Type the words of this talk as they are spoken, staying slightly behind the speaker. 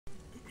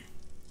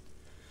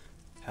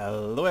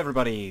Hello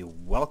everybody,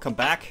 welcome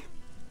back.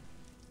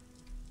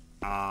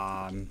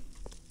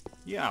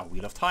 Yeah,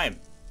 Wheel of Time.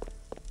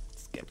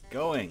 Let's get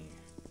going.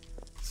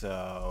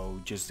 So,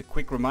 just a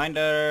quick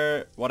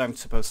reminder what I'm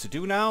supposed to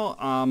do now.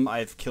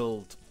 I've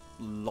killed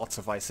lots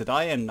of Aes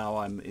Sedai and now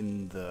I'm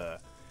in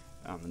the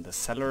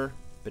cellar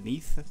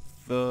beneath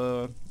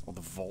or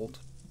the vault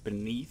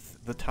beneath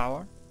the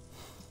tower.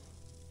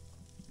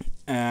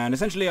 And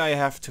essentially I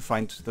have to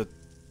find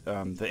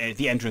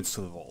the entrance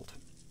to the vault.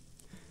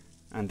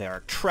 And there are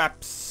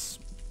traps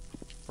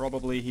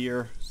probably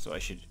here, so I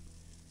should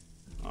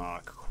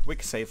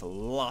quick save a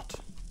lot,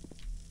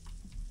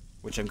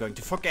 which I'm going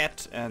to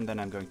forget, and then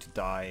I'm going to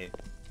die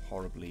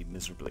horribly,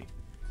 miserably.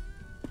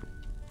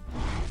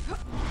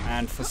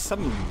 And for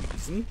some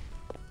reason,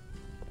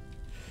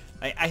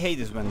 I hate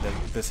this when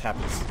this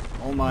happens.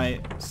 All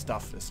my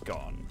stuff is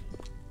gone,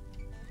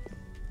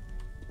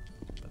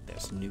 but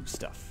there's new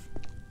stuff.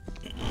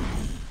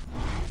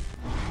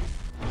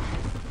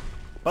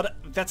 But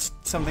that's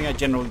something I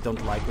generally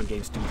don't like when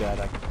games do that.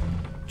 I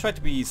try to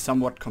be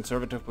somewhat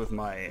conservative with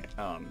my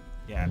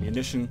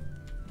ammunition.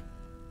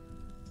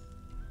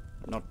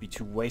 Not be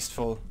too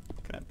wasteful.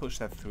 Can I push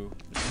that through?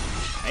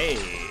 Hey!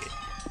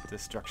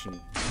 Destruction.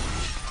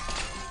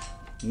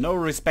 No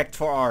respect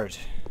for art.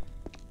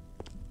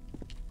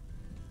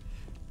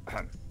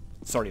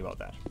 Sorry about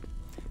that.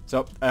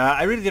 So,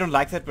 I really don't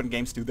like that when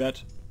games do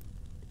that.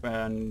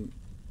 When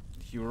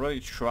you really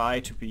try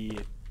to be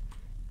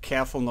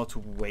careful not to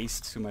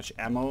waste too much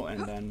ammo,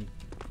 and then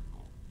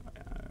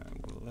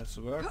will this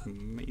work?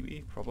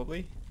 Maybe,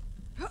 probably.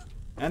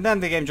 And then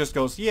the game just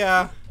goes,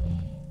 yeah,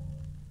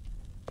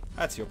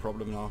 that's your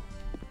problem now.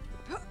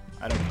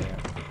 I don't care.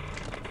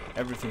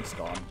 Everything's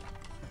gone.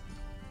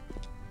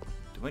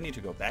 Do I need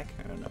to go back?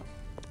 I don't know.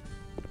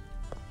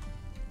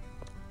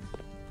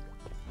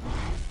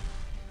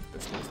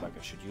 This looks like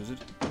I should use it.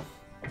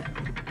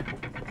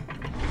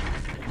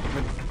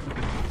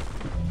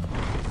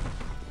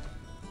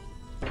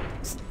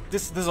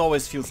 But this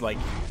always feels like,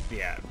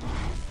 yeah,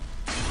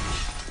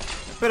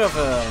 a bit of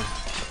a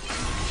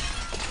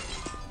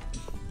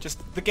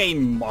just the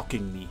game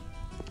mocking me.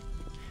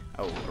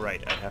 Oh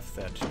right, I have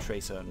that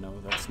tracer. No,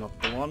 that's not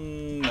the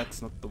one.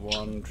 That's not the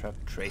one. Trap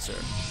tracer.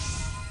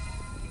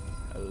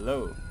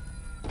 Hello.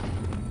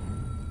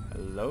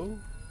 Hello.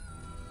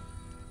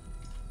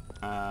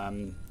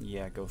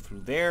 Yeah, go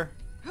through there.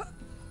 I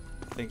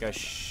think I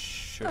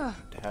should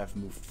have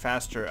moved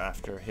faster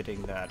after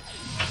hitting that.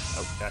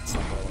 Oh, that's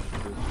not what I wanted to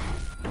do.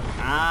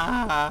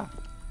 Ah!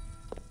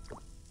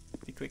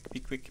 Be quick, be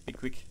quick, be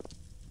quick.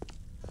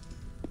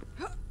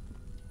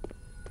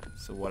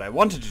 So what I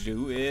wanted to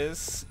do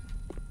is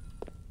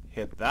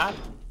hit that.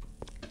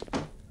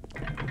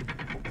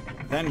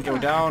 Then go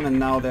down, and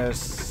now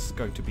there's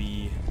going to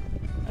be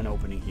an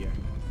opening here.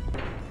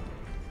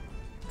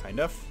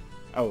 Kind of.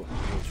 Oh,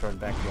 we'll turn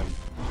back when...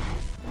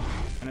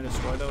 Can I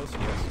destroy those?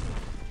 Yes.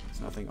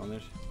 There's nothing on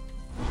it.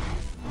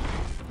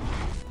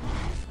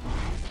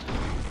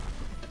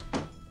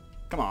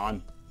 Come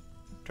on.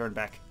 Turn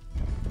back.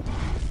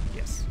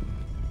 Yes.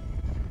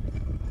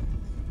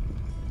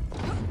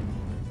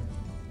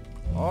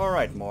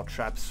 Alright, more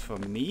traps for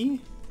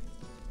me.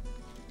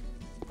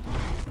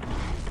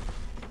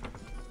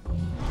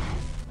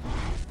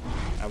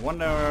 I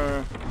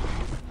wonder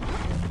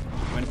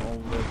when all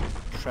the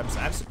traps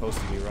I'm supposed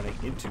to be running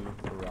into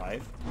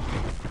arrive.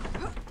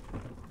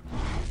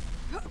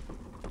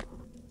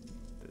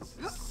 This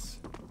is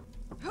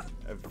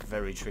a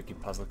very tricky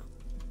puzzle.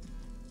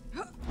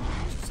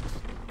 Just,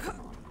 come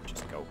on,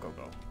 just go, go,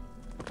 go.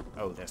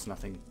 Oh, there's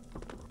nothing.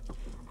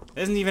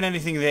 There isn't even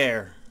anything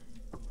there.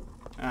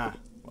 Ah,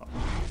 well.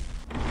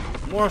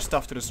 More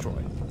stuff to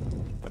destroy.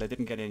 But I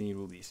didn't get any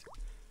rubies.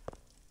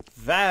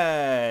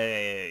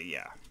 That,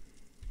 yeah.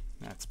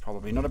 That's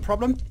probably not a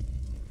problem.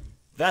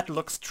 That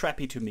looks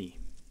trappy to me.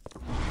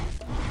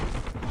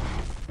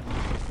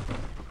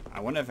 I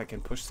wonder if I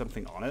can push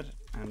something on it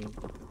and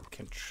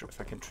if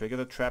I can trigger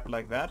the trap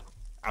like that.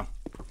 Oh.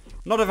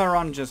 Not if I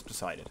run just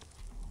beside it.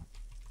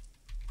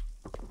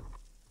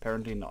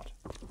 Apparently not.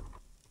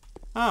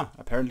 Ah,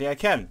 apparently I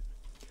can.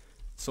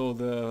 So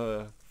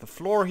the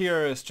floor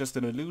here is just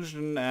an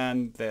illusion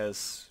and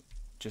there's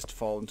just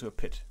fall into a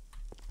pit,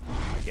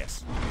 I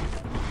guess.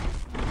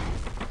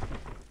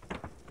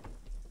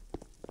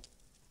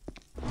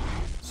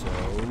 So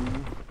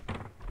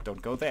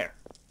don't go there.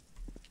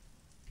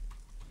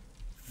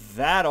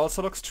 That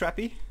also looks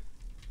trappy.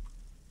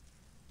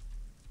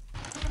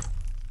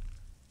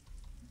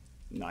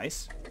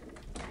 Nice.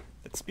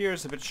 That spear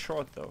is a bit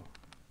short though.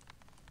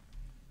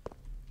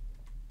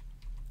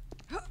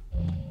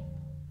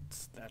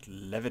 What's that?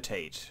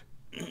 Levitate.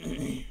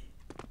 Does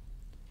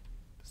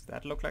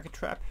that look like a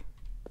trap?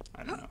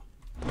 I don't know.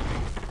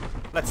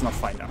 Let's not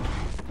find out.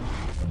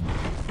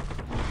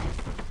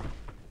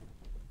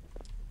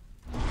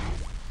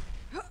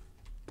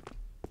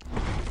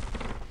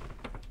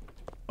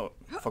 Oh,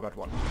 forgot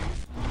one.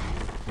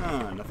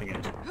 Ah, nothing in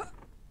it.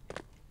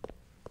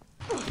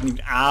 Didn't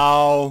even...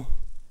 Ow!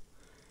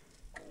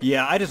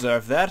 Yeah, I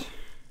deserve that.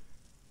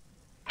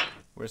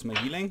 Where's my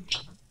healing?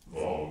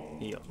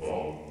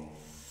 Heal.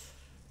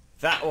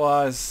 That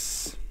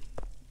was...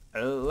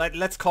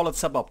 let's call it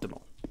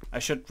suboptimal. I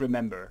should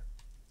remember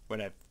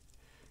when I...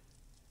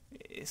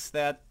 Is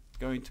that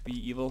going to be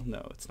evil?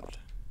 No, it's not.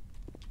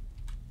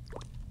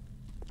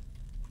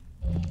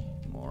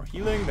 More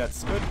healing,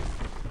 that's good.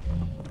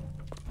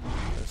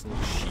 There's a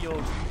little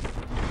shield.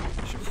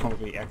 I should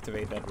probably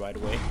activate that right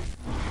away.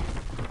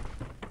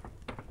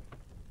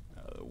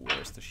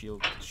 Where's the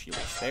shield? The shield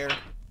is there.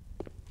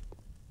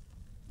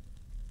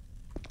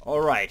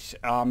 Alright,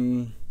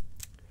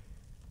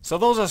 so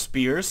those are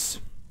spears.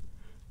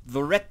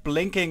 The red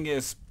blinking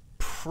is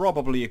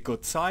probably a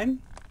good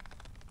sign.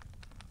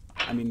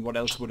 I mean, what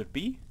else would it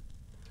be?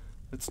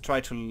 Let's try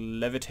to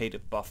levitate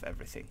above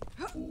everything.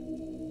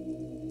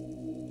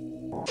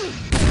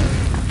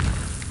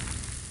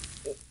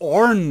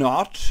 Or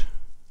not.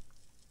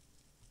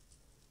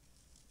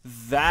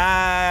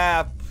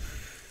 That...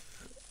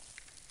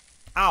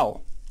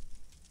 Ow.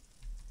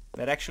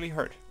 That actually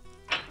hurt.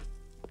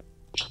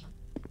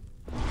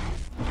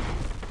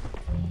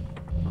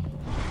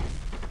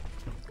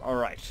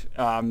 Alright,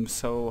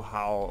 so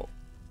how...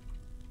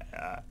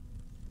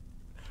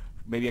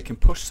 maybe I can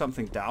push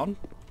something down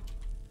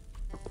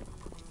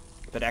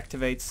that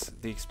activates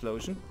the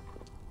explosion.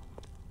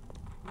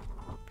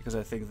 Because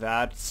I think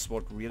that's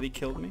what really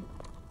killed me.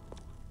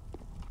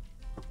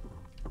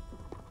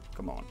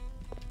 Come on.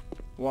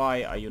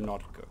 Why are you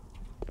not good?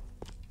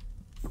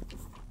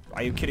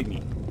 Are you kidding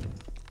me?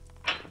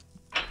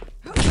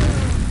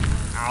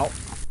 Ow.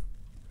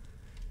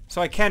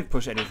 So I can't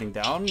push anything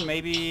down.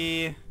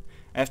 Maybe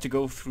I have to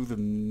go through the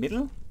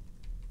middle?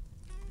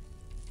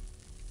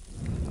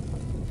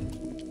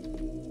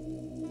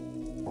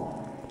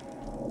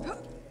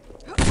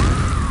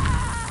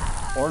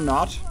 Or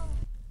not?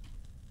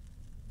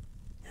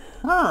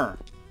 Huh.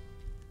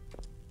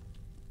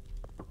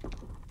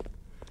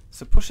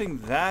 So pushing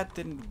that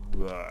didn't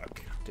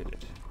work, did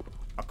it?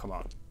 Oh, come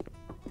on.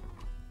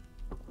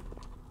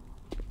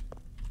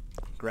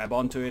 Grab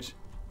onto it.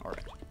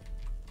 Alright.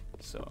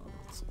 So,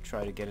 let's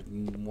try to get it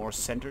more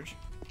centered.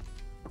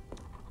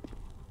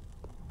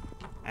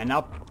 And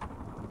now,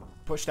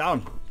 push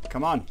down.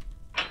 Come on.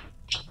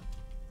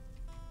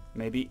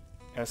 Maybe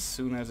as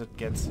soon as it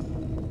gets...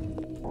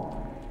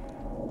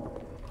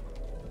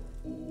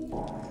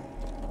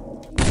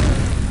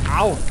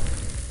 Ow!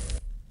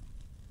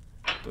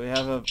 Do we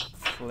have a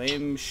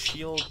flame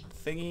shield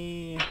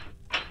thingy?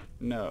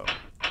 No.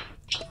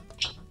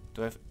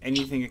 Do I have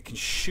anything that can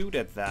shoot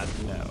at that?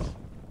 No.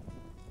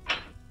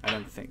 I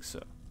don't think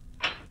so.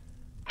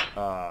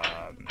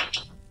 Trap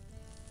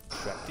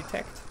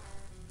detect?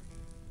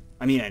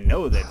 I mean, I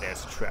know that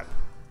there's a trap.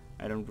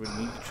 I don't really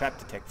need a trap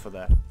detect for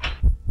that.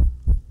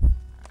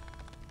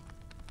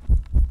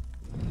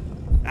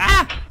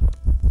 Ah!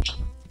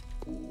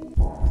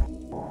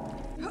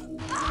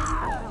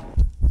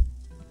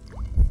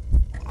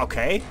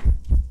 Okay.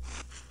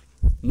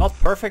 Not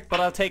perfect, but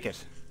I'll take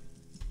it.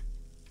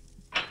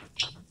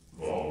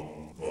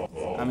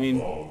 I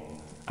mean,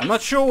 I'm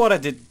not sure what I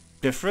did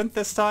different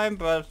this time,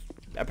 but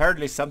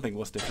apparently something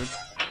was different.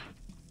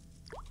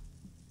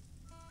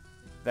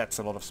 That's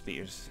a lot of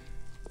spears.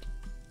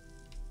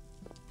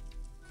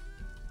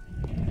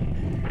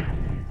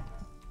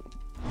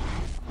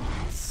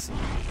 Let's see.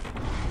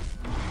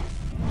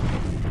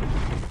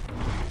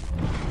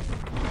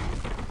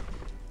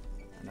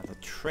 Another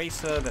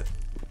tracer that...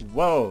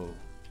 Whoa!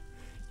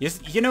 Yes,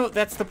 you know,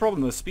 that's the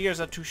problem. The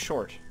spears are too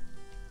short.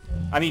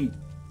 I mean,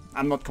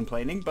 I'm not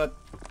complaining, but...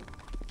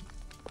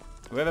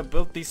 Whoever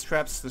built these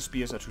traps, the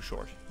spears are too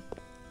short.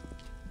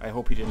 I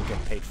hope he didn't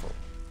get paid for it.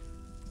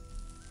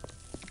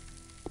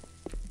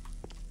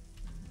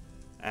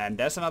 And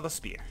there's another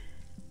spear.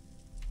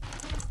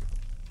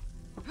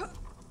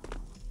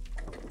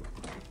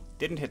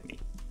 Didn't hit me.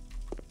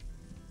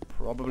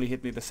 Probably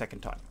hit me the second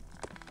time.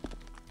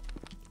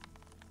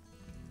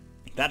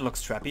 That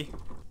looks trappy.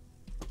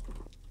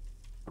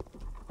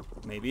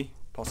 Maybe.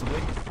 Possibly.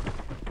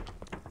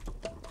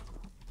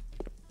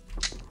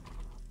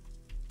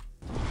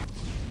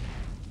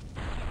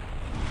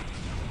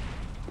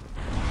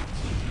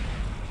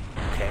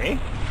 Okay.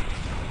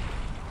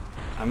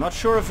 I'm not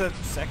sure if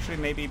that's actually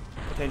maybe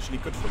potentially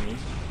good for me.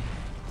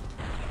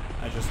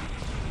 I just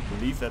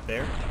leave that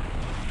there.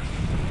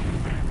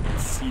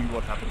 Let's see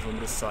what happens on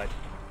this side.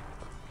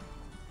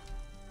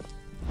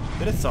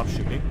 Did it stop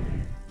shooting?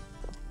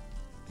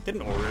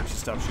 Didn't order it to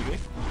stop shooting.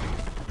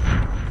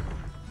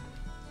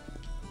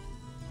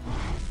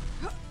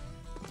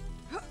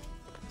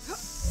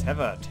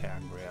 Sever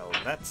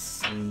Terrangrail.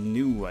 That's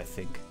new, I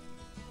think.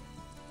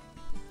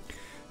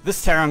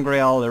 This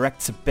Terrangrail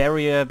erects a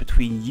barrier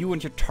between you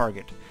and your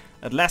target.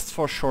 It lasts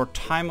for a short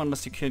time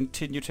unless you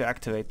continue to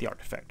activate the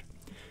artifact.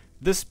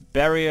 This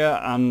barrier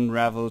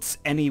unravels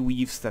any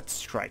weaves that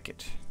strike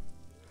it.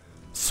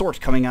 Sword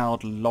coming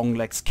out, long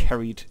legs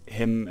carried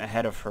him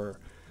ahead of her,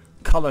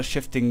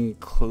 color-shifting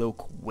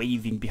cloak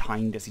waving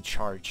behind as he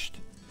charged.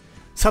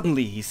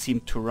 Suddenly he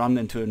seemed to run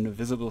into an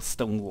invisible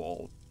stone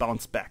wall,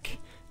 bounce back,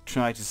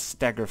 try to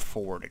stagger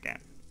forward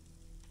again.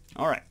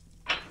 Alright.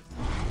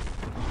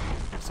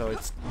 So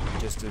it's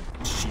just a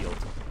shield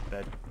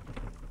that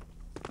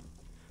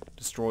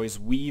destroys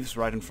weaves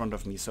right in front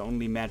of me, so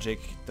only magic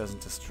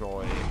doesn't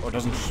destroy, or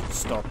doesn't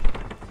stop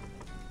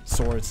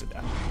swords.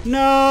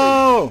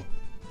 No!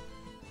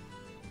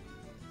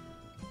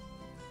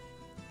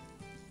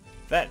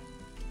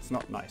 It's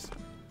not nice.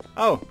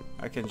 Oh,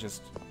 I can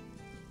just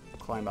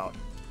climb out.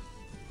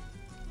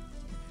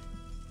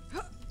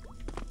 I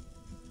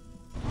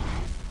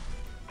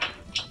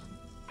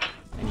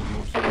need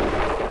more healing.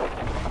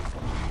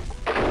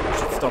 I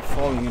should stop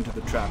falling into the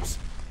traps.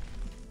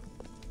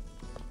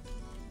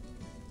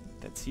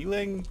 That's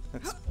healing.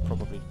 That's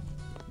probably...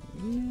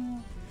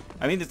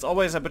 I mean, it's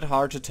always a bit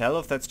hard to tell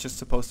if that's just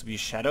supposed to be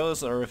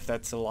shadows or if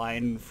that's a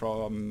line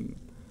from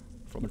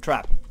a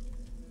trap.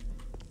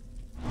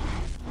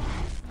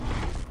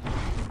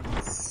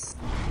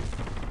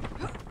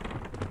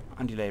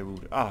 Undelay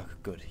root. Ah,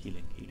 good.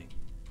 Healing, healing.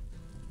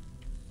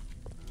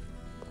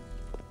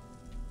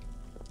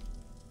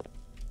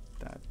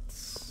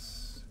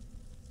 That's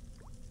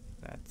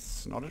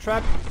not a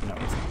trap. No,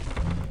 it's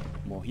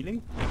not. More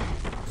healing.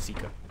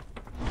 Seeker.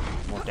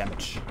 More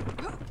damage.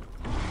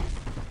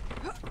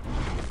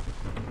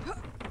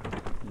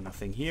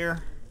 Nothing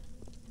here.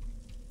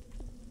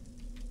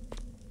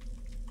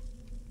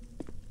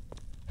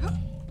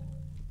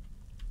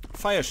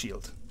 Fire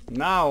shield.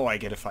 Now I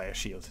get a fire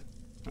shield.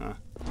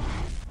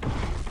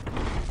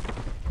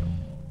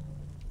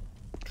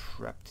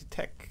 Trap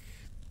detect.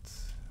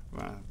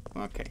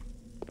 Okay.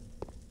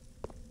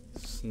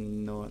 There's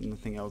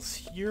nothing else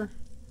here.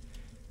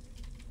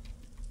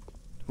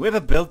 Whoever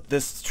built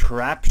this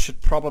trap should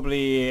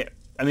probably...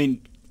 I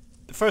mean,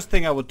 the first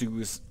thing I would do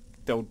is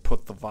don't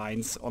put the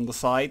vines on the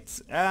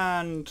sides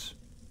and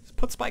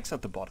put spikes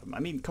at the bottom. I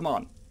mean, come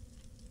on.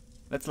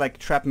 That's like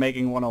trap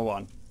making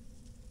 101.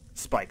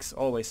 Spikes.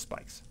 Always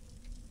spikes.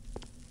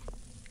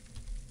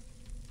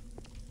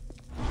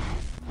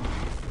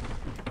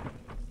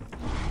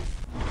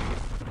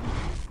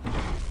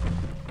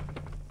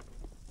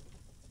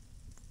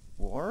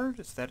 Ward?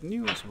 Is that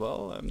new as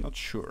well? I'm not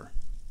sure.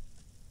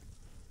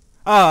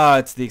 Ah,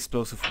 it's the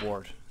explosive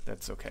ward.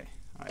 That's okay.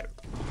 I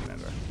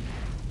remember.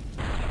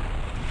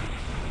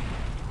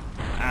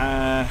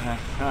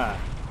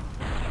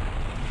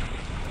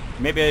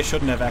 Maybe I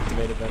shouldn't have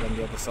activated that on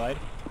the other side.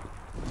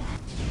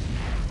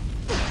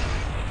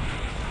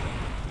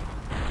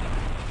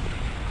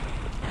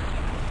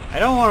 I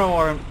don't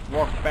want to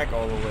walk back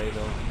all the way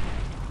though.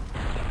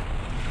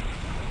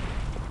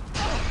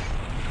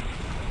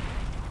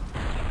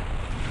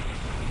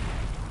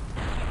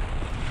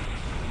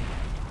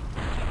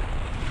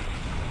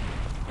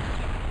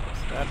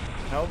 Does that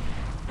help?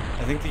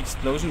 I think the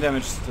explosion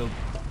damage still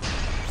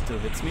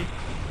hits me.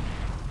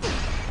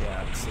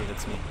 Yeah, it still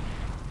hits me.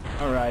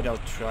 Alright, I'll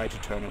try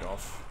to turn it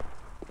off.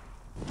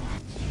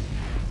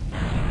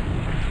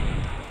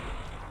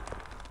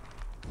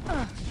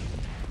 Alright.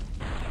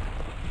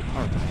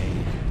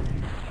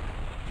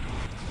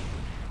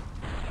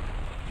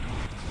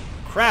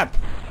 Crap!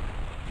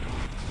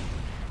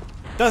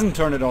 Doesn't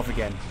turn it off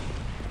again.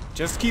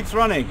 Just keeps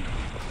running.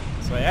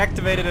 So I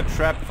activated a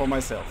trap for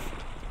myself.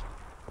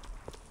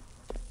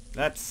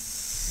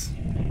 That's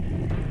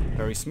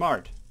very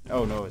smart.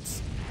 Oh no,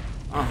 it's...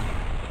 Oh,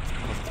 it's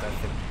because of that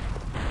thing.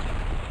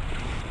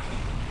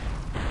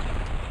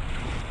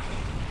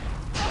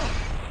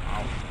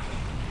 Ow.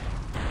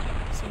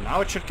 So now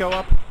it should go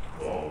up.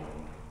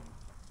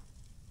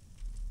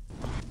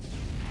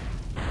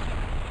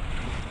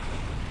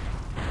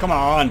 Come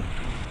on!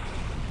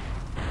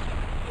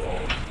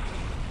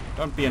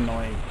 Don't be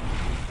annoying.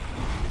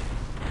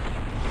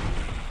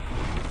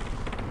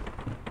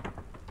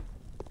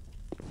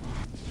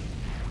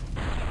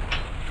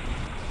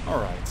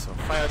 Alright, so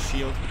fire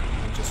shield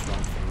and just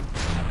run through.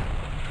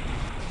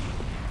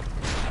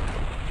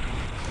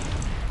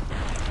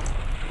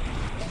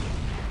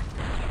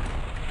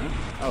 Huh?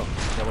 Oh,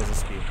 that was a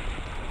spear.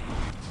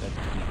 That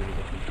didn't really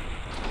hit me.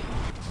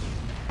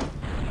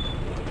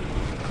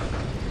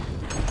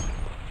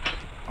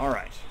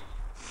 Alright.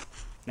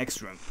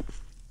 Next room.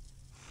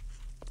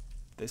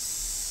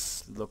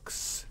 This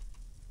looks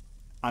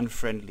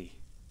unfriendly.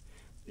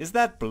 Is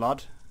that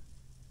blood?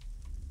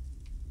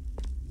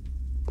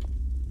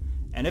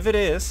 And if it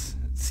is,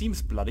 it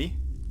seems bloody.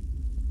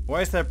 Why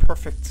is there a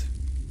perfect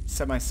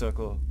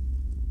semicircle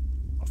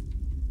of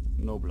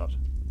no blood?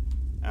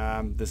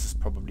 This is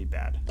probably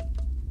bad.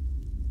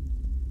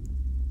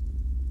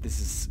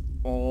 This is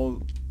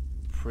all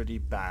pretty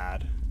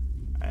bad.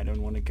 I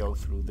don't want to go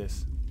through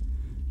this.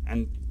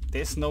 And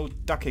there's no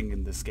ducking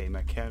in this game.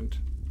 I can't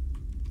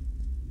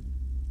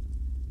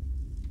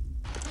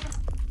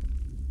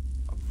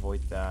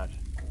avoid that.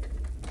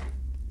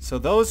 So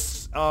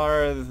those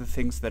are the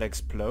things that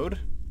explode.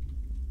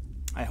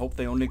 I hope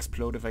they only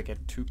explode if I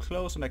get too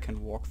close and I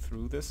can walk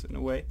through this in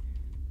a way.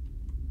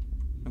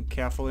 I'm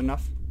careful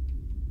enough.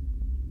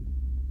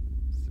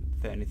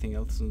 Is there anything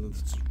else in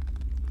this?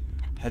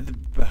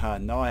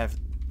 Now I have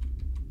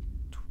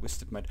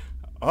twisted my...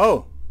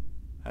 Oh!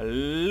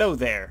 Hello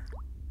there!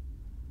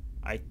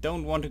 I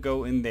don't want to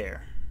go in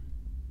there.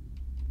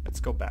 Let's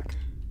go back.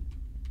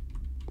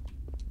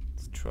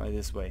 Let's try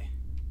this way.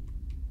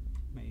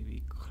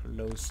 Maybe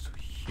close to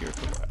here.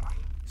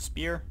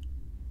 Spear.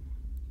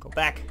 Go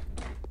back.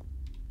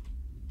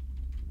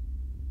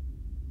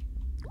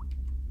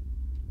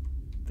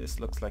 This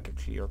looks like a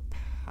clear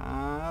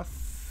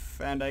path.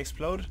 And I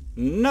explode?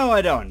 No,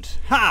 I don't.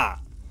 Ha!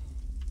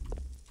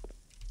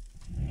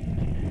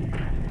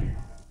 I'm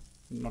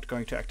not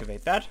going to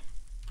activate that.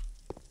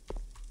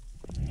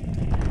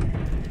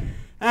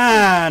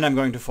 And I'm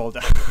going to fall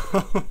down.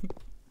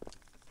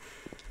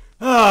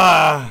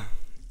 Ah.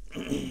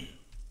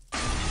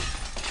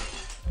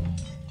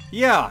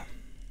 Yeah.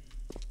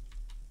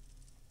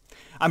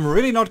 I'm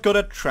really not good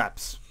at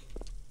traps.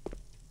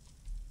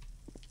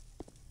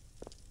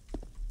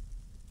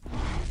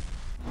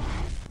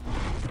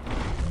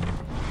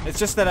 It's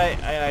just that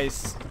I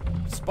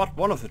spot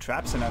one of the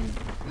traps and I'm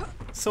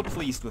so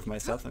pleased with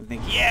myself and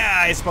think, yeah,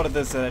 I spotted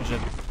this, and I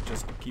should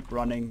just keep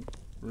running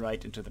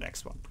right into the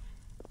next one.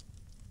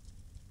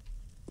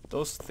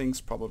 Those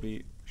things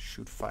probably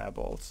shoot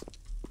fireballs,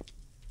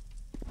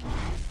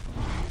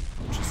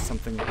 which is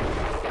something I've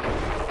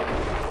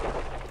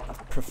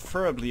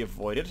preferably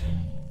avoided.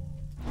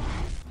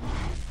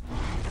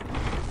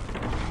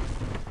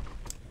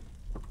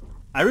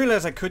 I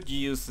realize I could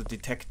use the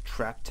detect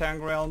trap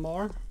tangrail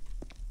more,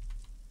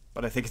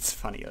 but I think it's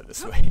funnier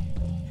this way.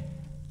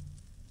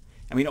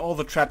 I mean, all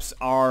the traps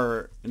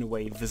are, in a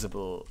way,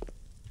 visible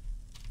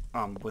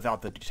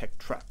without the detect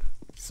trap.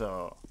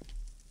 So,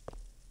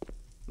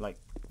 like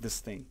this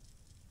thing.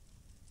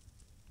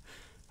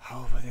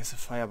 Oh, but there's a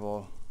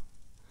fireball.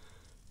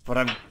 But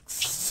I'm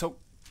so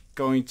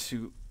going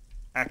to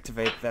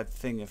activate that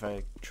thing if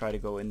I try to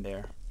go in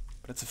there.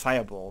 But it's a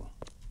fireball.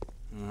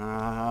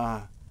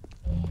 Ah,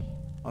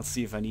 I'll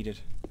see if I need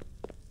it.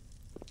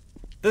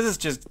 This is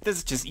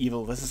just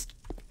evil. This is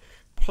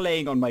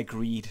playing on my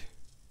greed.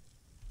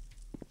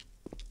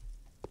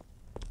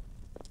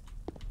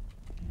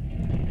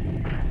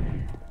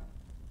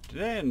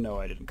 Did I? No,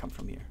 I didn't come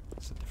from here.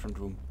 It's a different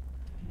room.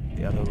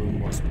 The other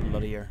room was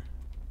bloodier.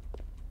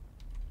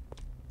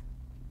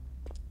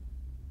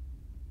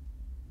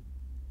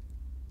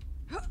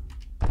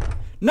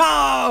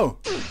 No!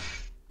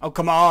 Oh,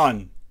 come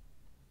on!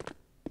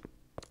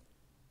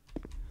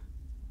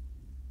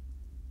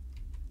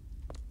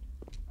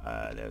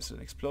 There's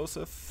an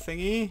explosive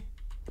thingy.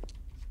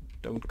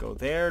 Don't go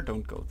there,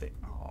 don't go there.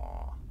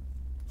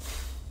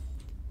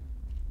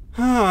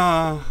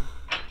 Aww.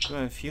 Do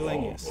I have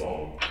healing? Yes.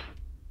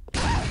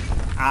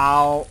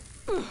 Ow!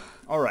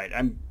 Alright,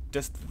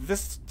 this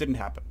didn't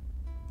happen.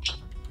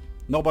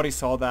 Nobody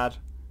saw that.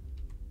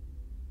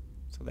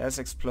 So there's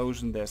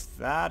explosion, there's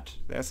that.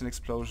 There's an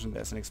explosion,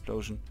 there's an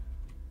explosion.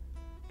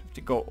 Do I have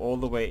to go all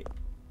the way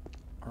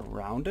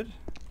around it?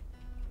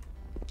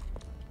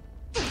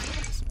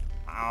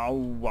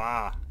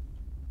 Ow!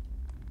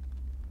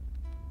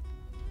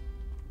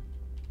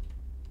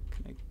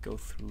 Can I go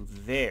through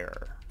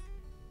there?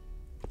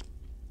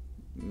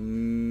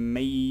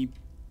 Maybe...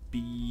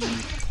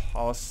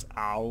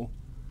 Ow.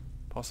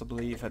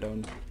 Possibly, if I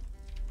don't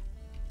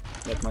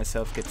let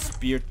myself get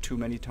speared too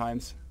many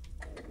times.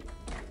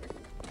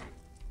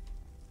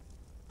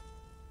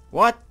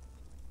 What?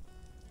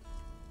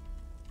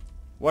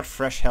 What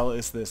fresh hell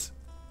is this?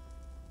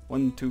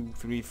 1, 2,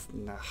 3...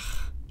 Nah.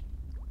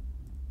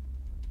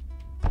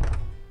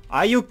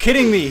 Are you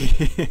kidding me?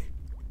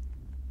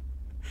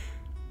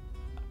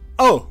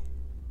 Oh!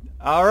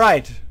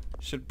 Alright.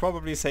 Should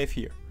probably save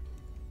here.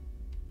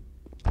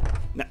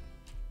 No.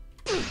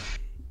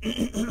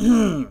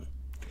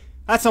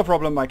 That's no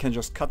problem. I can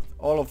just cut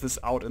all of this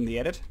out in the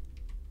edit.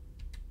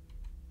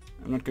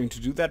 I'm not going to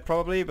do that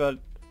probably, but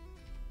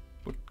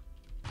would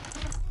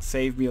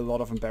save me a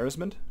lot of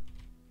embarrassment.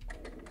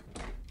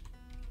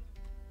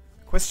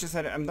 Question is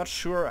that I'm not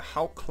sure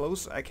how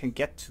close I can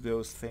get to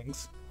those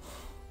things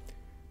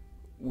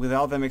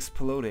without them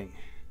exploding,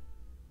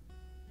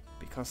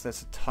 because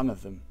there's a ton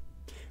of them.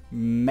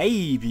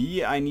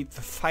 Maybe I need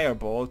the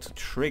fireball to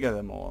trigger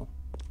them all.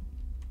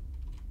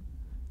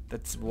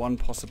 That's one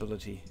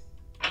possibility.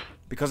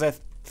 Because I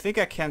think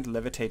I can't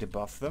levitate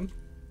above them.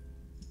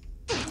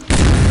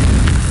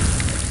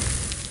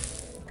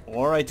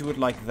 Or I do it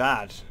like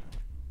that.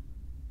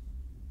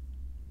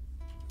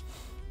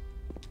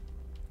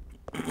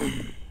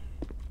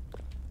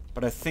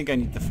 But I think I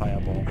need the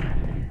fireball.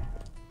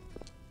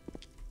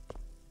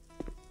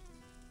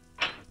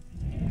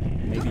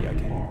 Maybe I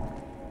can.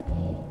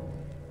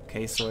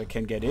 Okay, so I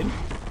can get in.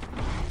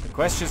 The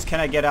question is, can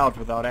I get out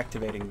without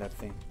activating that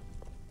thing?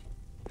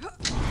 No.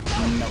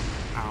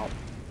 Ow.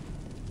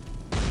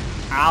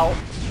 Ow.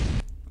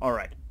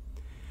 Alright.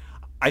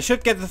 I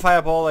should get the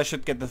fireball. I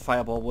should get the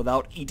fireball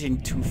without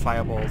eating 2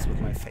 fireballs with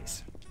my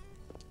face.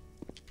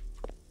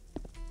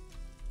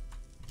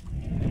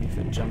 Maybe if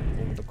I jump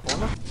over the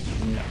corner?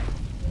 No.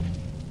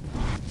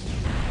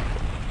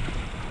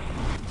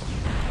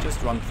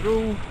 Just run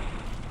through.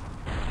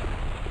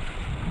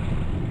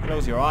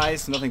 Close your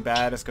eyes. Nothing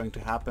bad is going to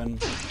happen.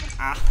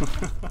 Ah.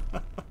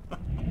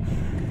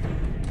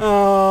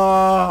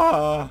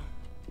 Oh,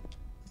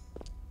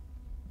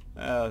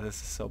 this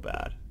is so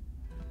bad.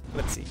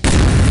 Let's see.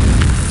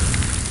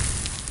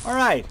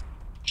 Alright.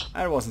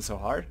 That wasn't so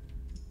hard.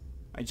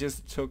 I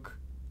just took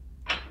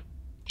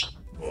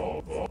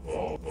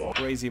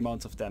crazy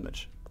amounts of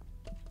damage.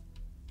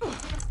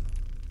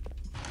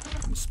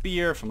 From a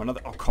spear, from another...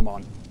 Oh, come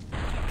on.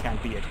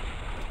 Can't be it.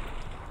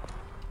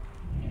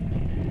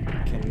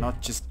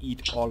 Cannot just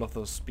eat all of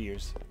those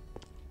spears.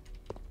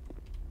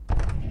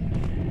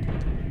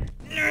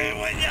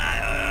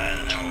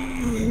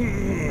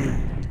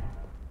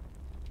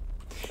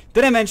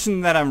 Did I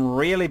mention that I'm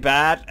really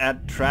bad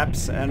at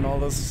traps and all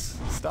this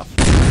stuff?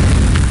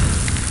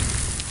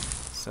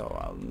 So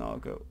I'll now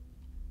go...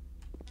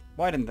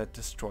 Why didn't that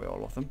destroy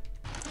all of them?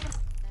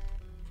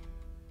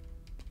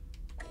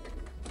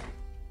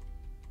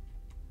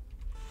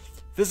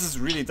 This is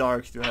really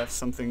dark to have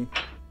something...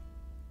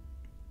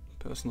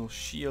 Personal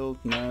shield,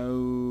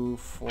 no.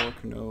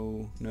 Fork,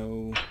 no.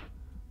 No.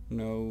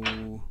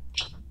 No.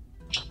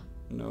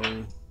 No.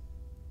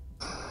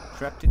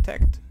 Trap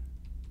detect.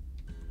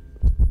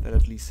 That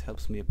at least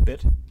helps me a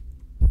bit.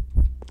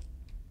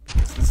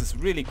 Because this is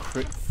really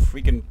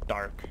freaking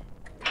dark.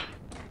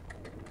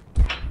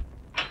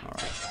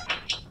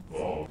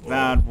 Alright.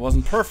 That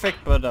wasn't perfect,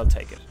 but I'll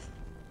take it.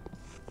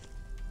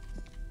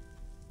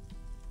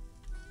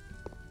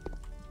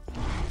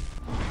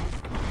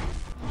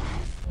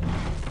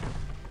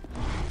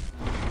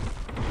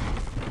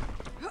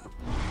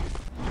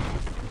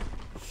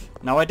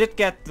 Now I did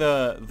get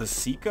the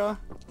Seeker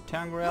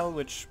Tangrel,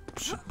 which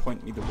should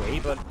point me the way,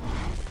 but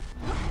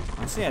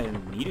honestly I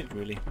didn't need it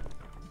really.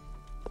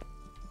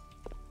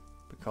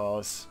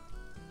 Because,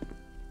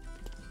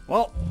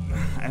 well,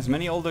 as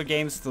many older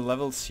games, the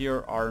levels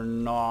here are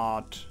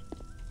not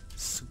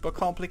super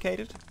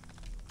complicated.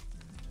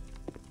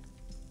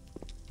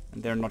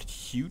 And they're not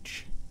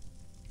huge.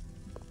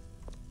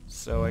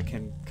 So I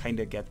can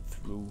kinda get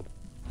through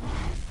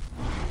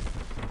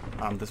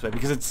this way,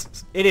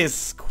 because it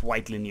is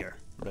quite linear,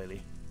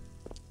 really.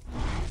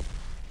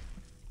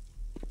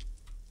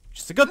 Which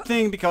is a good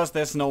thing, because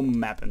there's no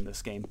map in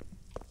this game.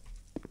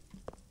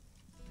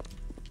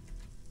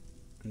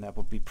 And that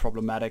would be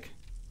problematic.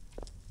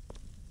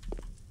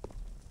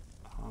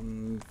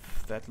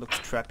 That looks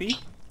trappy.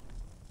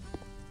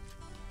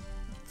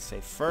 Let's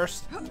save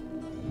first.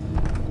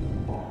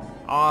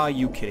 Are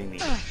you kidding me?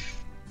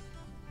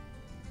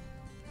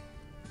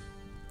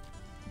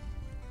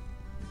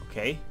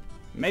 Okay.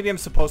 Maybe I'm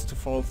supposed to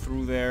fall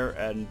through there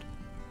and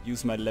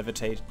use my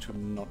levitate to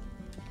not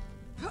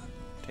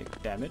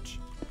take damage.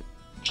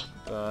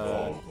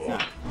 But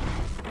yeah.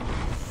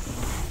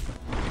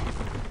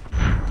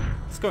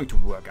 It's going to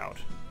work out.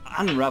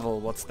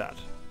 Unravel, what's that?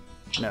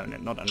 No,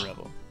 not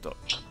unravel.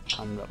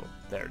 Unravel.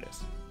 There it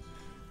is.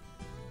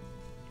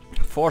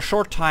 For a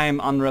short time,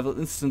 Unravel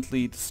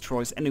instantly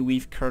destroys any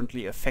weave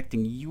currently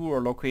affecting you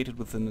or located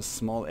within a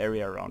small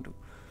area around you.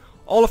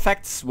 All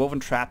effects, woven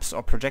traps,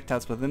 or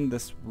projectiles within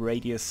this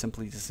radius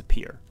simply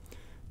disappear.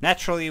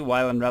 Naturally,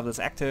 while Unravel is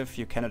active,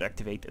 you cannot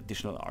activate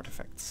additional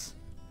artifacts.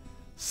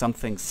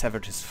 Something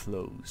severed his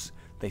flows.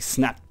 They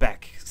snapped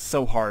back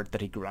so hard that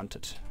he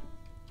grunted.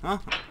 Huh?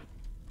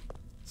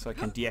 So I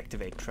can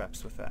deactivate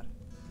traps with that.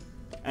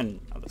 And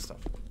other stuff.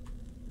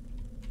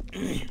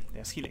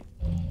 There's healing.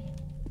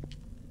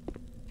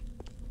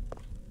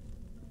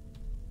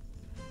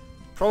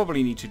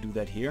 Probably need to do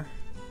that here.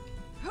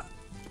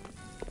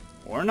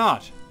 Or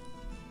not.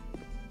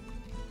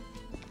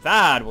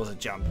 That was a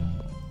jump.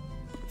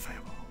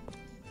 Fireball.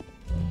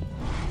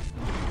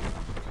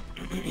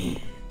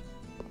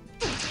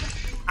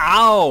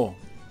 Ow!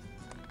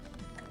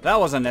 That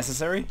was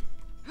unnecessary.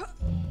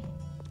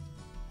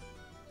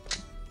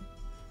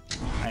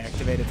 I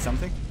activated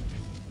something.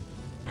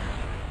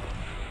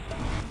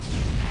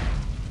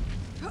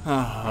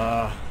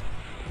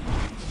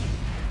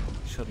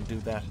 Shouldn't do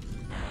that.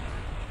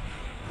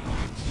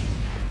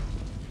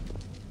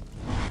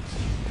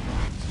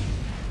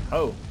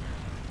 Oh.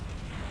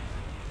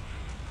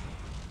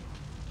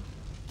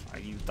 Are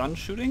you done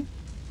shooting?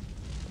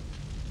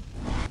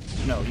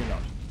 No, you're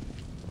not.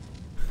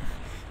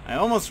 I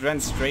almost ran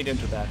straight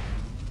into that.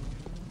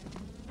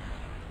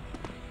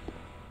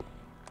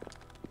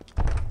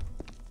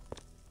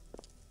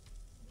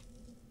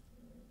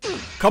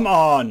 Come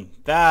on!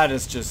 That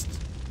is just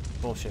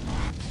bullshit.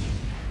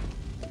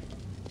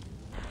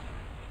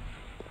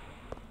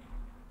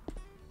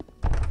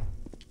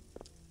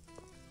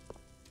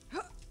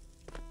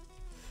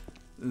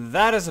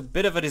 That is a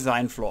bit of a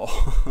design flaw.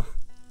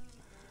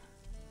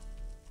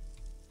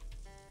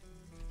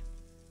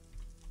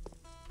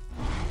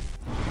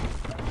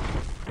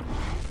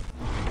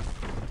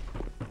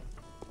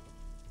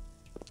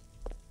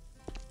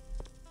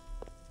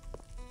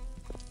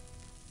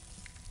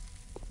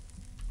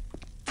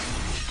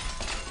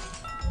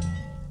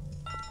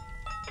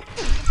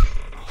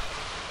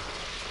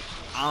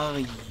 Are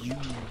you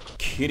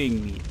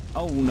kidding me?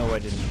 Oh no, I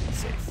didn't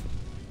save.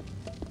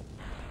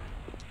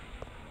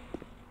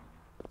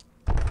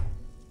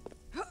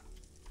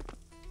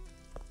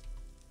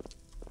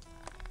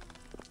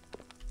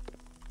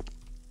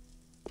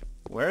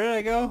 Where did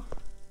I go?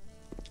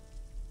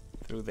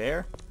 Through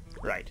there?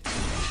 Right.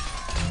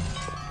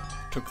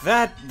 Took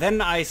that,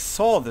 then I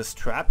saw this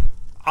trap,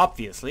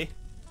 obviously.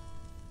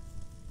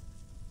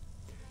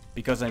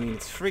 Because I mean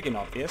it's freaking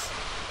obvious.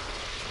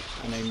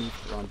 And I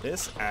moved around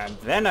this, and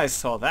then I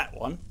saw that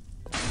one.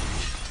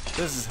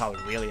 This is how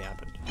it really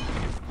happened.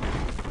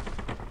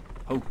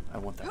 Oh, I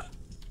want that.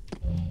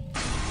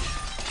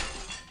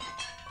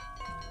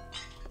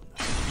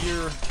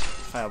 Here,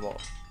 fireball.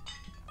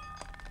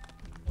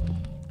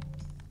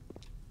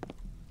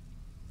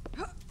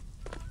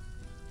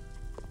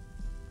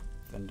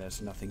 Then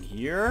there's nothing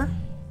here.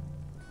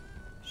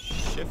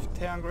 Shift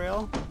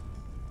handrail.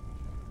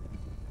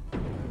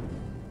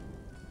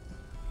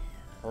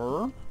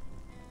 Or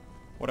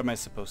what am I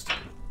supposed to do?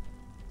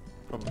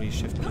 Probably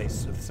shift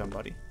places with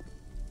somebody.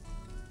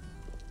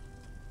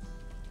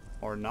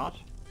 Or not?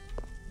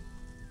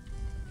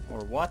 Or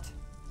what?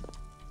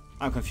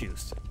 I'm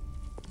confused.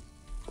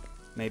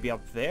 Maybe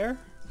up there?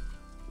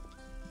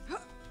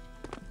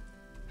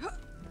 Is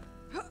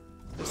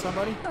there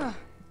somebody?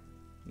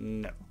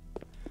 No.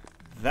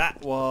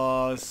 That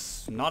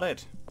was not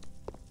it.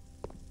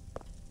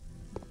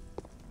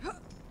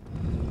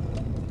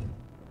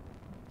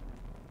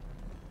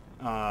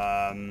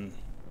 I'm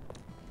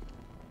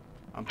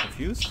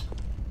confused.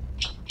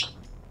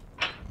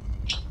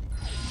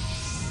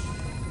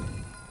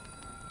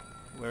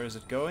 Where is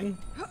it going?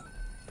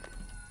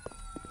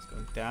 It's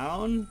going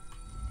down.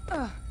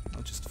 I'll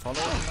just follow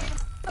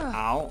it.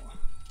 Ow.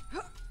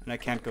 And I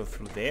can't go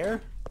through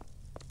there.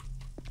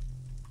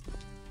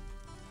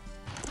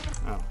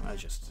 Oh, I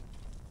just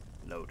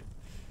load.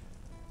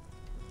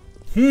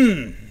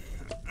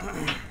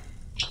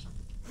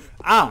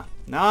 Ah,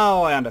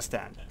 now I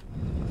understand.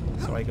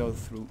 So I go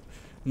through.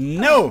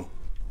 No!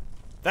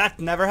 That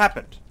never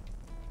happened.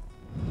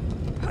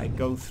 I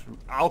go through.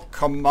 Oh,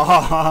 come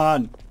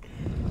on!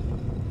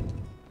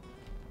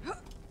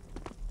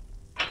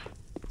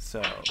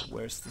 So,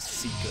 where's the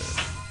seeker?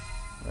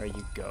 Where are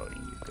you going?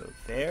 You go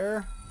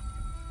there.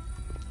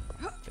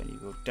 Then you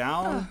go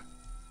down.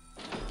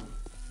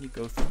 You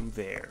go through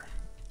there.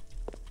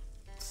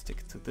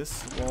 Stick to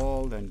this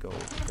wall, then go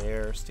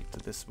there, stick to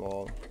this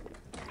wall.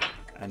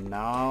 And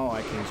now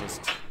I can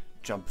just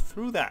jump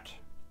through that.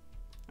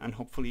 And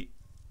hopefully...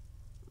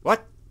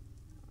 What?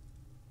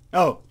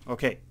 Oh,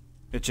 okay.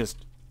 It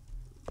just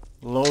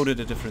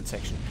loaded a different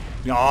section.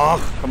 Oh,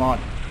 come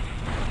on.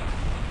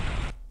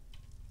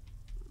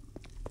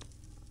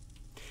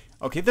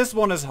 Okay, this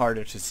one is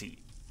harder to see.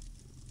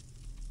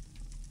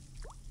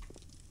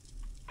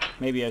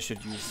 Maybe I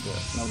should use the...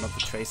 No, not the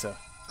tracer.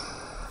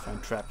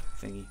 Find trap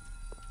thingy.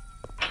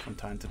 From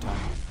time to time.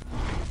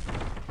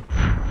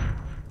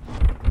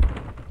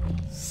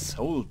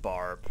 Soul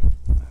barb.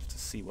 I have to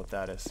see what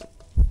that is.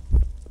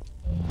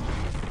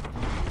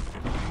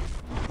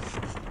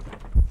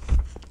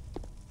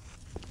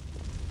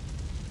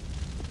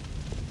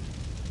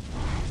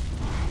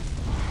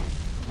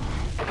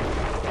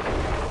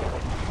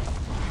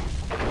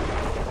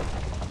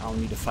 I'll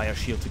need a fire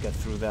shield to get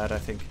through that, I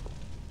think.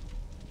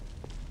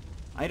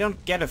 I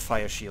don't get a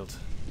fire shield.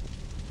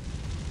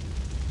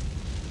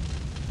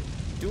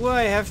 Do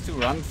I have to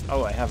run?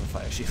 Oh, I have a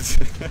fire shield.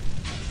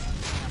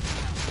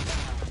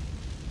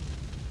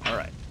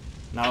 Alright.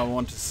 Now I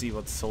want to see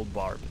what Soul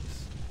Barb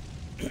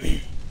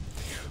is.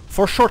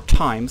 For a short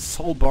time,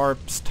 Soul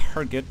Barb's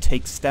target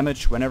takes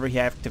damage whenever he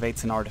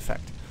activates an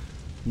artifact.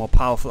 More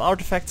powerful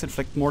artifacts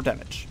inflict more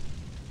damage.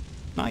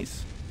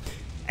 Nice.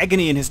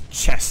 Agony in his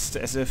chest,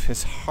 as if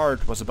his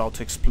heart was about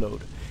to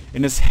explode.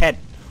 In his head,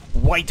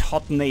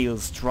 white-hot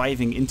nails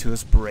driving into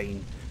his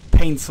brain.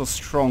 Pain so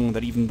strong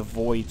that even the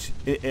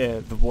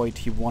void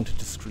he wanted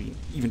to scream.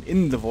 Even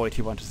in the void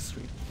he wanted to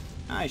scream.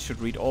 I should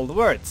read all the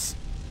words.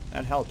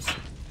 That helps.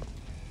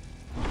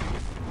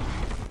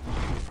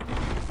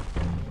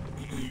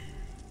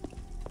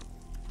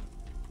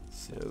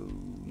 So,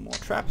 more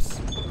traps.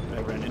 Did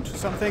I run into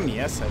something?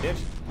 Yes, I did.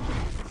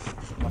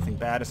 Nothing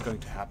bad is going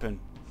to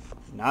happen.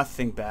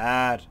 Nothing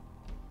bad.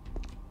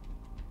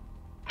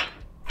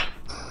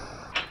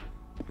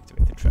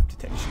 Activate the trap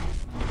detection.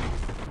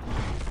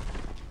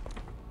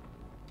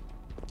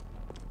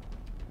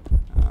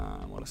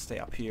 I want to stay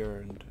up here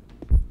and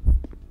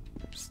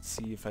just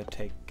see if I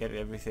get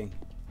everything.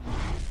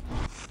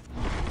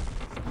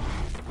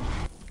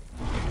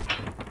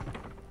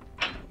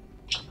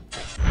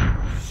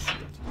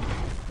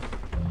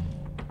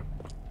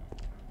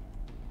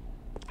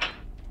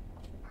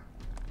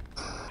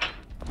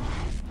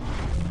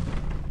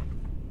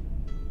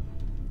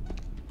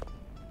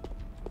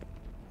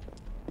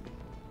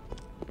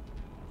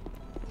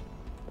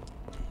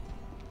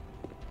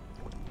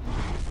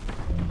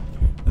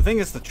 The thing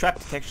is, the trap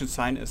detection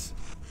sign is...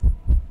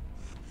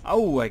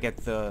 Oh, I get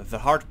the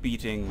heart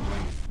beating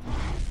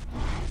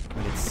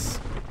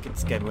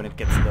when it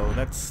gets low.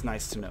 That's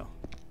nice to know.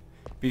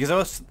 Because I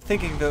was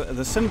thinking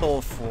the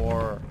symbol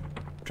for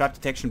trap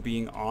detection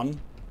being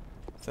on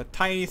is a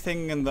tiny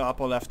thing in the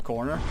upper left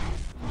corner,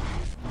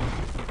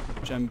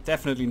 which I'm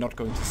definitely not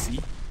going to see.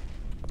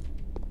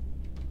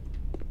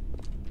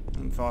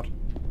 And second thought.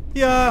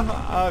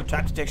 Yeah,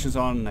 trap detection's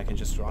on. I can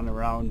just run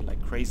around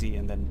like crazy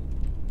and then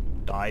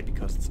die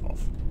because it's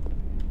off.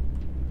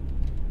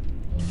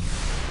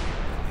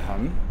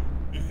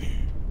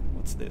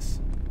 What's this?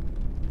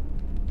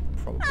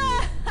 Probably.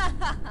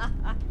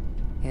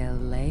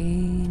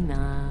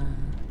 Elena.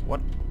 What?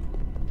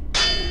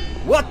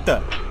 What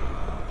the?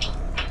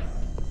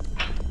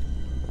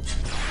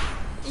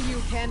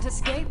 You can't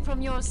escape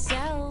from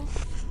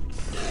yourself.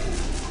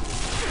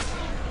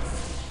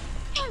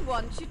 I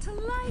want you to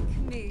like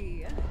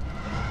me.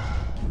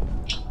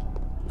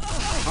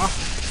 Huh?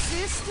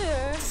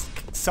 Sister.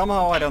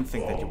 Somehow I don't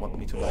think that you want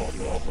me to like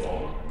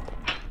you.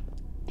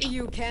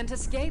 You can't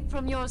escape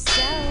from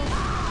yourself.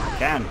 I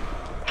can.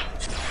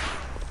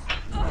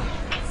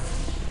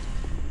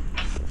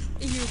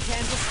 You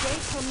can't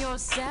escape from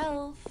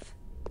yourself.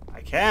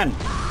 I can.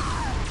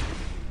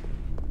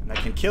 And I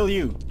can kill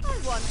you. I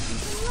want you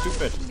to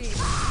Stupid. like me.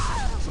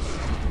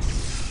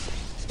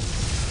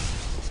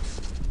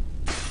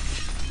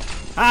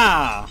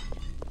 Ah!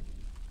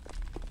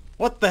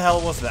 What the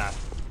hell was that?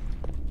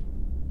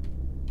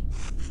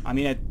 I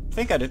mean, I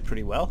think I did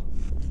pretty well.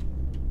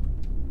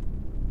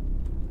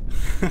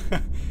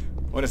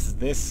 What is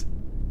this?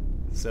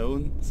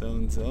 Zone?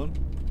 Zone? Zone?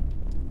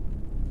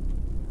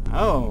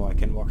 Oh, I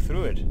can walk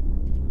through it.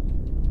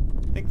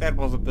 I think that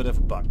was a bit of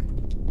a bug.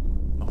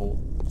 The whole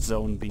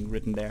zone being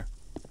written there.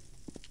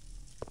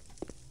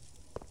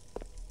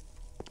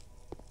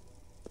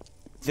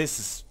 This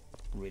is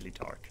really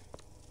dark.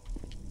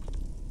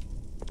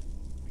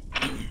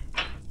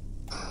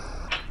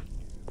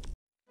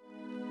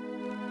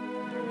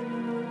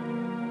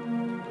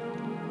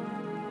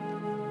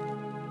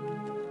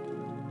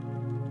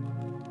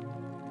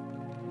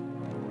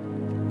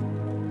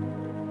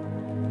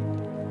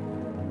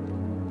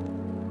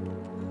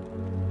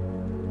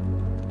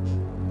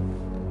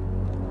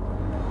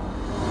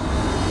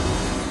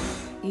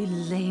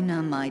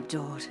 Elena, my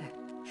daughter,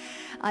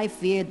 I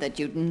feared that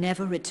you'd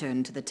never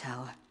return to the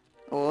tower,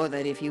 or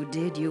that if you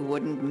did, you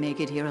wouldn't make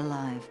it here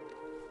alive.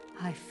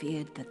 I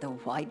feared that the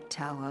White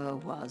Tower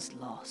was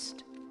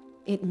lost.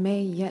 It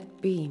may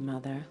yet be,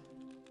 Mother.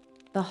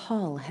 The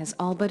Hall has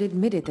all but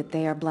admitted that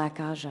they are Black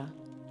Aja.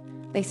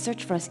 They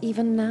search for us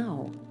even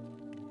now.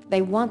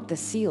 They want the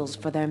seals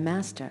for their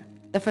master,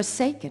 the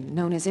Forsaken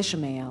known as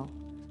Ishmael.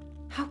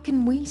 How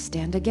can we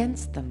stand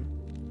against them?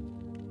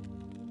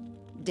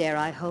 Dare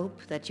I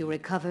hope that you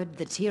recovered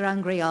the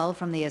tir'angreal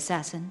from the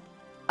assassin?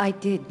 I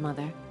did,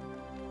 Mother.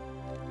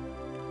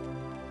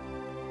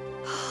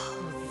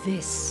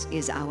 This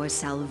is our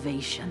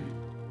salvation.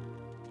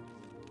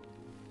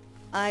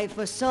 I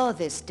foresaw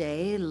this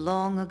day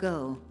long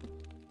ago.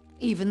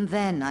 Even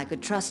then, I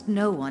could trust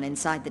no one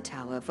inside the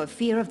tower for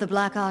fear of the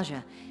Black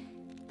Aja.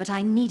 But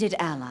I needed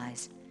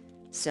allies.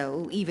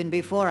 So, even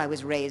before I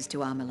was raised to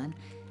Amelin,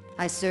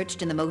 I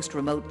searched in the most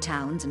remote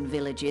towns and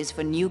villages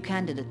for new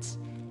candidates.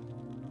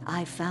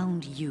 I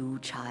found you,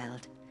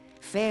 child,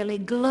 fairly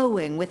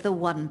glowing with the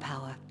One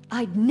Power.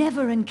 I'd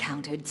never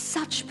encountered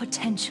such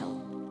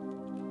potential.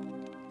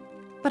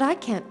 But I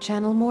can't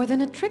channel more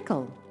than a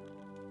trickle.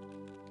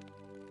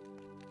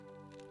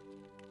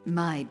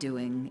 My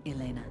doing,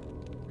 Elena.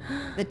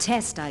 The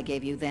test I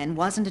gave you then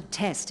wasn't a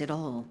test at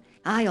all.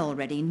 I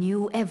already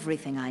knew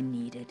everything I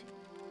needed.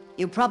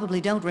 You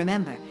probably don't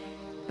remember,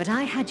 but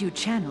I had you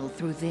channel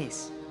through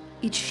this.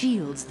 It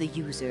shields the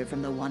user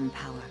from the One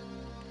Power.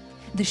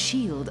 The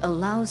shield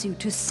allows you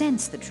to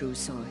sense the true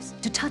source,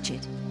 to touch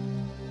it,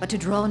 but to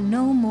draw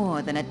no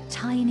more than a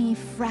tiny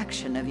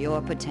fraction of your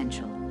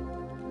potential.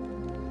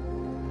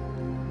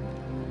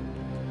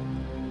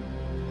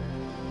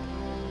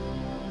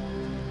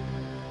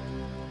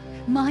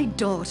 My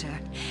daughter,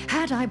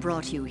 had I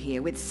brought you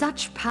here with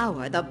such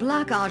power, the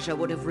Black Aja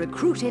would have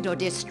recruited or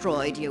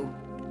destroyed you.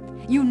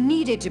 You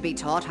needed to be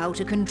taught how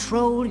to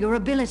control your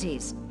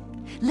abilities.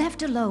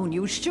 Left alone,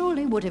 you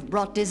surely would have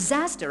brought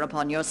disaster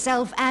upon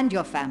yourself and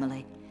your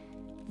family.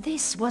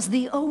 This was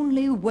the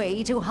only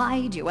way to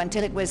hide you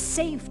until it was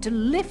safe to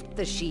lift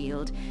the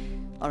shield,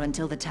 or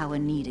until the tower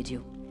needed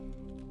you.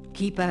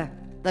 Keeper,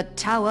 the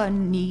tower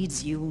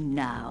needs you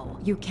now.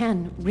 You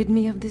can rid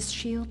me of this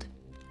shield?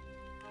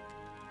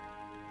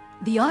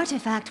 The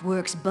artifact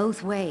works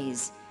both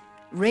ways.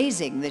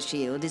 Raising the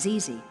shield is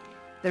easy.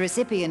 The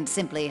recipient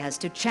simply has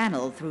to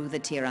channel through the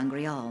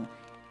tir'angreal.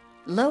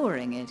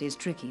 Lowering it is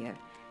trickier.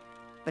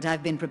 But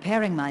I've been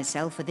preparing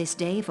myself for this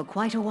day for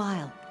quite a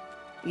while.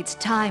 It's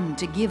time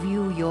to give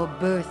you your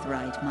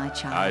birthright, my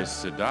child.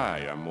 Aes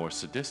Sedai are more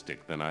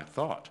sadistic than I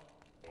thought.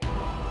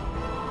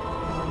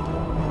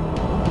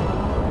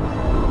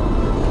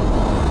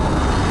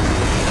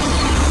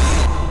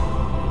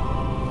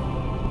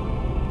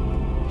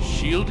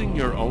 Shielding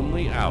your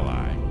only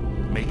ally,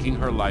 making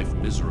her life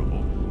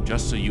miserable,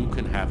 just so you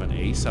can have an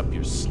ace up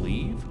your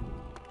sleeve?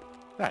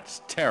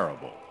 That's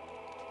terrible.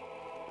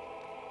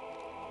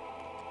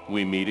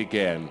 We meet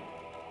again.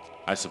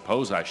 I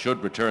suppose I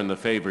should return the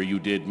favor you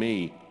did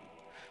me.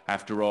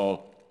 After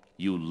all,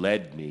 you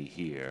led me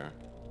here.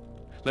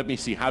 Let me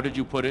see, how did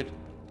you put it?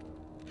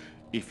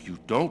 If you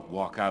don't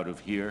walk out of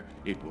here,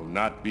 it will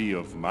not be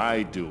of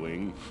my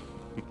doing.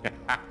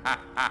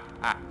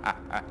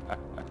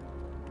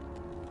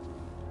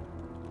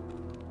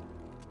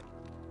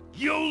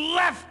 You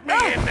left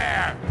me in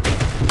there!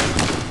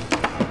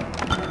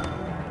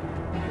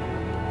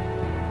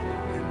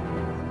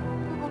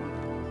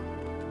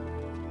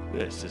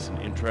 This is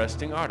an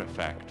interesting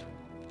artifact.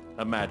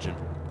 Imagine,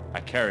 I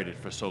carried it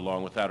for so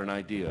long without an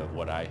idea of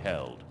what I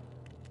held.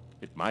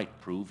 It might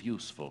prove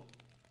useful.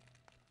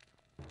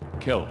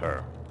 Kill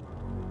her.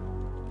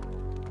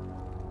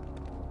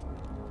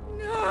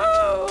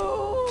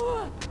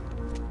 No!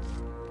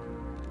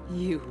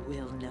 You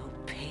will know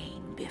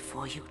pain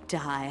before you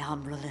die,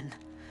 Amyrlin.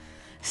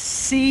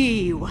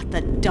 See what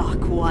the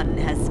Dark One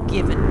has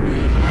given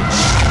me.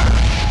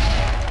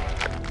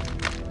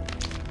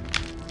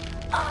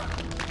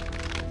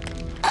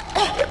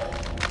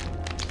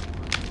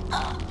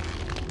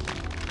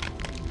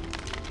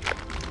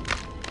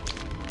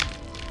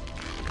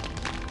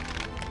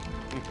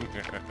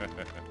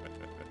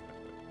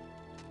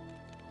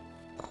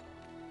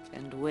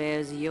 And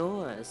where's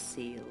your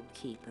seal,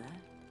 Keeper?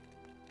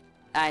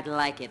 I'd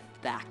like it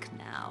back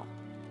now.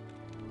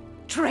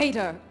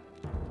 Traitor!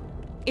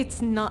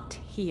 It's not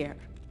here.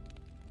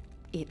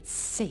 It's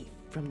safe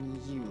from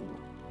you.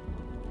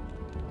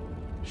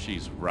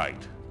 She's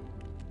right.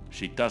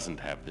 She doesn't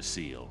have the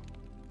seal.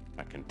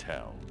 I can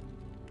tell.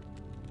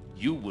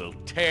 You will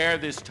tear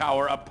this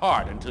tower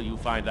apart until you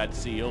find that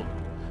seal.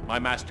 My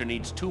master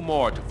needs 2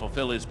 more to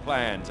fulfill his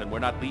plans, and we're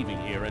not leaving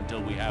here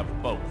until we have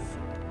both.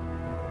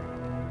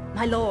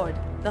 My lord,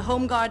 the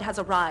Home Guard has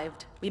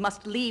arrived. We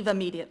must leave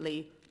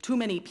immediately. Too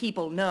many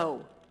people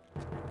know.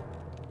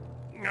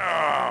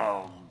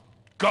 Oh,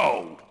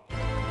 go!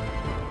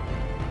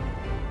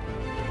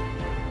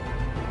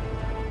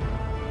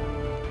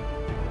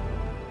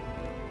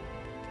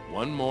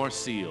 One more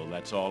seal,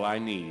 that's all I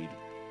need.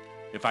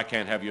 If I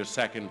can't have your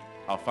second,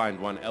 I'll find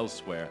one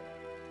elsewhere.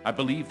 I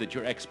believe that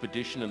your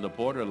expedition in the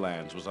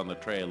Borderlands was on the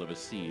trail of a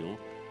seal.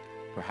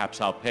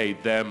 Perhaps I'll pay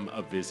them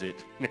a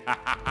visit.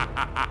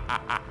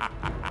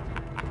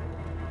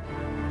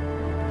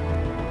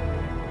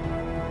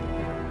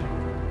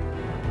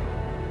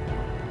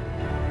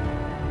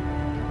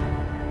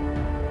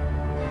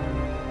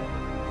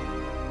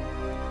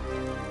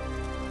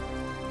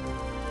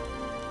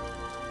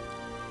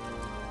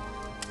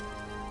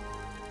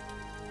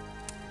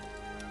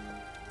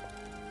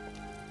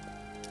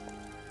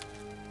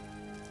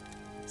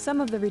 Some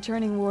of the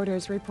returning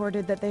warders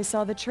reported that they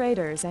saw the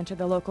traders enter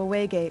the local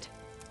waygate.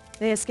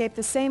 They escaped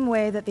the same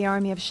way that the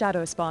army of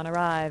Shadowspawn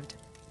arrived.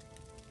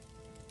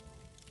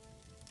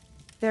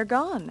 They're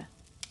gone.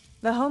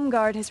 The Home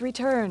Guard has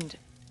returned.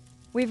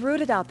 We've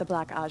rooted out the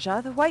Black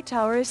Aja. The White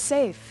Tower is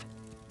safe.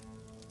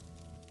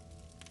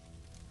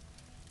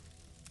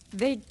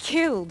 They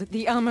killed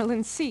the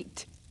Amyrlin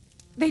seat.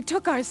 They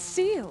took our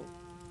seal.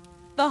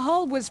 The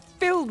hall was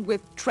filled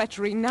with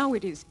treachery. Now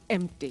it is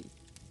empty.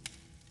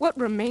 What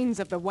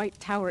remains of the White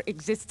Tower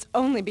exists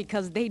only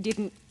because they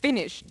didn't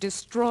finish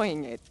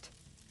destroying it.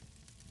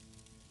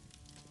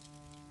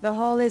 The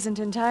hall isn't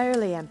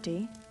entirely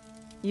empty.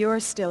 You're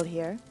still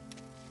here.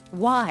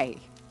 Why?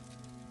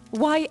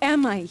 Why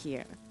am I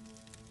here?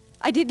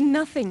 I did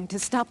nothing to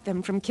stop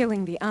them from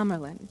killing the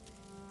Amyrlin.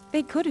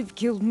 They could have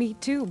killed me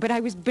too, but I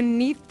was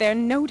beneath their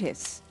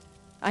notice.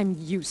 I'm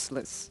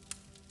useless.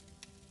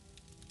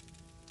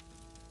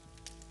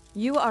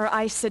 You are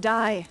Aes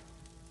Sedai.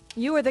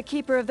 You are the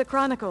Keeper of the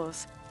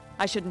Chronicles.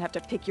 I shouldn't have to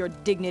pick your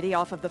dignity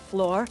off of the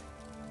floor.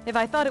 If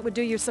I thought it would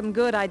do you some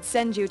good, I'd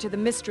send you to the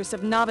Mistress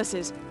of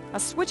Novices. A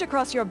switch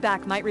across your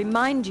back might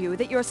remind you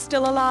that you're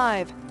still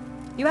alive.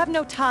 You have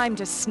no time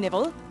to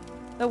snivel.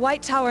 The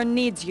White Tower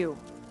needs you.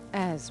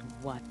 As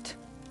what?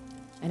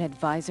 An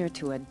advisor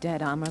to a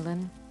dead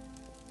Amyrlin?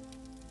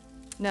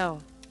 No,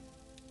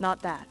 not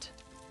that.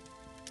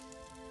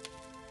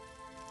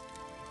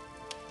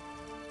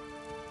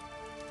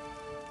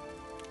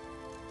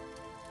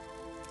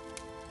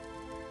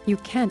 You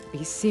can't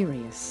be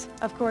serious.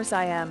 Of course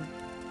I am.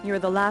 You're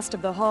the last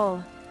of the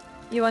Hall.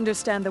 You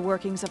understand the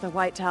workings of the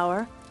White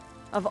Tower.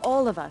 Of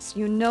all of us,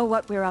 you know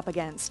what we're up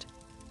against.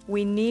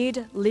 We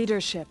need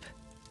leadership.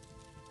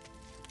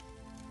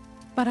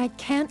 But I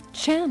can't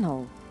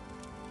channel.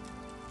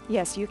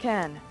 Yes, you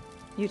can.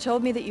 You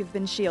told me that you've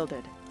been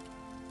shielded.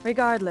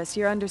 Regardless,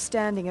 your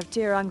understanding of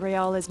Tyr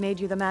Angreal has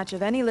made you the match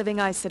of any living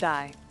Aes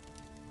Sedai.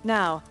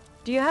 Now,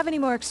 do you have any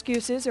more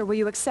excuses, or will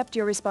you accept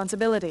your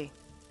responsibility?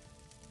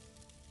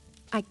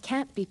 I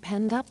can't be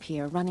penned up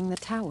here running the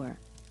tower.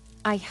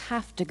 I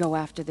have to go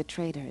after the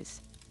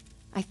traitors.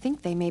 I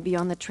think they may be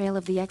on the trail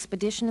of the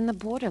expedition in the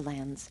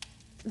Borderlands.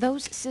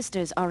 Those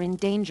sisters are in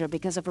danger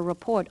because of a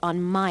report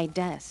on my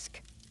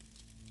desk.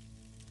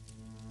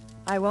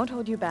 I won't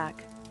hold you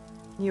back.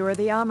 You are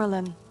the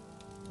Amyrlin.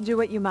 Do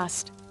what you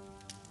must.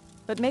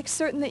 But make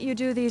certain that you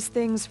do these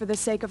things for the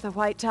sake of the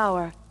White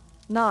Tower,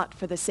 not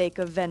for the sake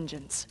of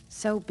vengeance.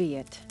 So be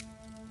it.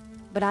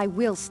 But I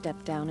will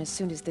step down as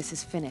soon as this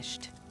is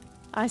finished.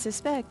 I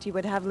suspect you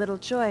would have little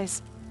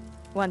choice.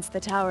 Once the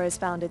tower has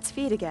found its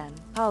feet again,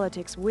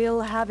 politics will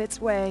have its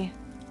way.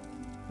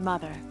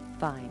 Mother.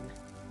 Fine.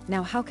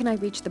 Now how can I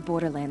reach the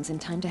borderlands in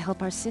time to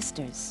help our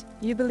sisters?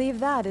 You believe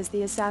that is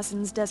the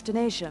assassin's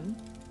destination?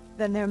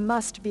 Then there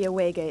must be a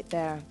waygate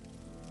there.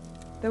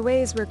 The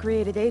ways were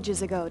created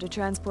ages ago to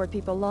transport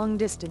people long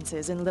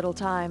distances in little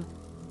time.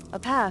 A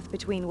path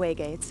between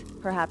waygates,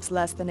 perhaps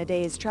less than a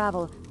day's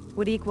travel,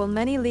 would equal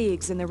many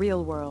leagues in the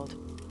real world.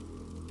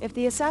 If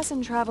the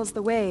assassin travels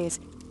the ways,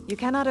 you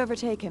cannot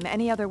overtake him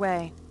any other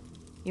way.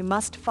 You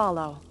must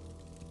follow.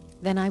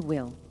 Then I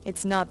will.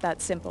 It's not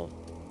that simple.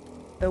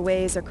 The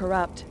ways are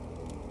corrupt.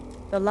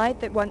 The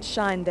light that once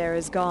shined there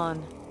is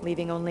gone,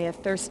 leaving only a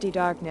thirsty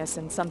darkness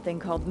and something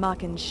called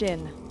Makan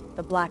Shin,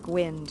 the Black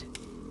Wind.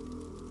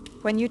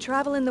 When you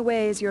travel in the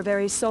ways, your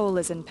very soul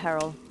is in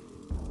peril.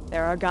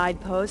 There are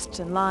guideposts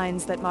and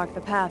lines that mark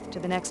the path to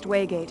the next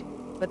waygate,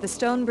 but the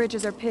stone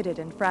bridges are pitted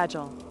and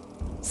fragile.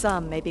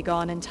 Some may be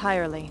gone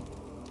entirely.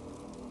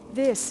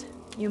 This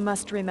you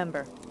must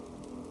remember.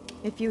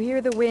 If you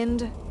hear the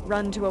wind,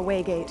 run to a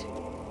waygate.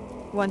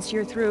 Once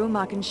you're through,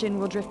 Makan Shin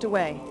will drift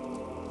away.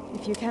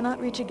 If you cannot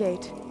reach a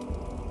gate,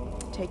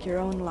 take your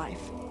own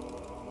life.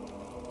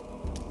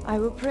 I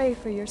will pray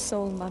for your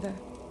soul, Mother.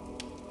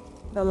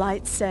 The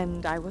lights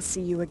send I will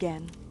see you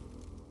again.